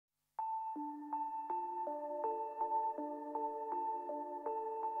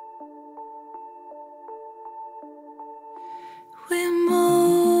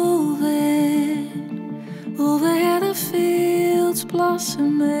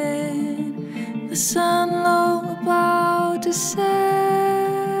amid the sun low about to set.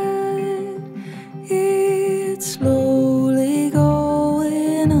 It's slowly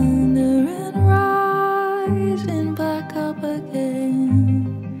going under and rising back up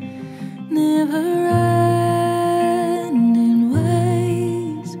again. Never ending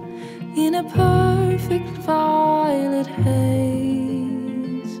ways in a perfect violet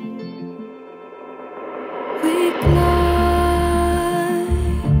haze. We glide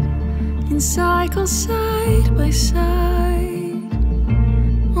in cycles side by side.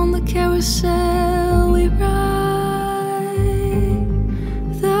 On the carousel we ride.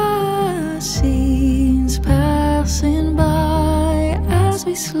 The scenes passing by as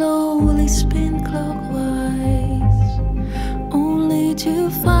we slowly spin clockwise, only to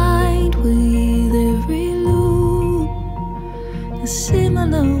find with every loop a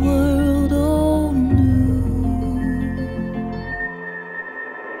similar world all new.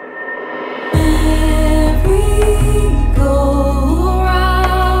 Every go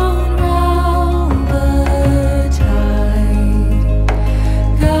round, round the tide,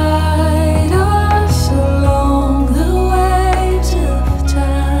 guide us along the waves of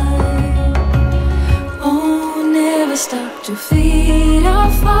time. Oh, never stop to feed our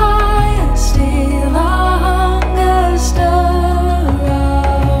fire, still our hunger, stir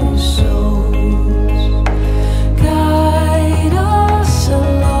our souls. Guide us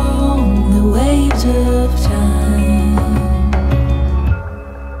along the waves of time.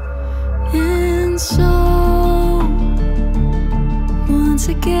 And so, once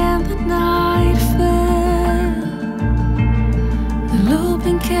again the night fell, the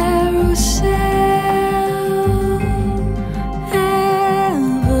looping carousel.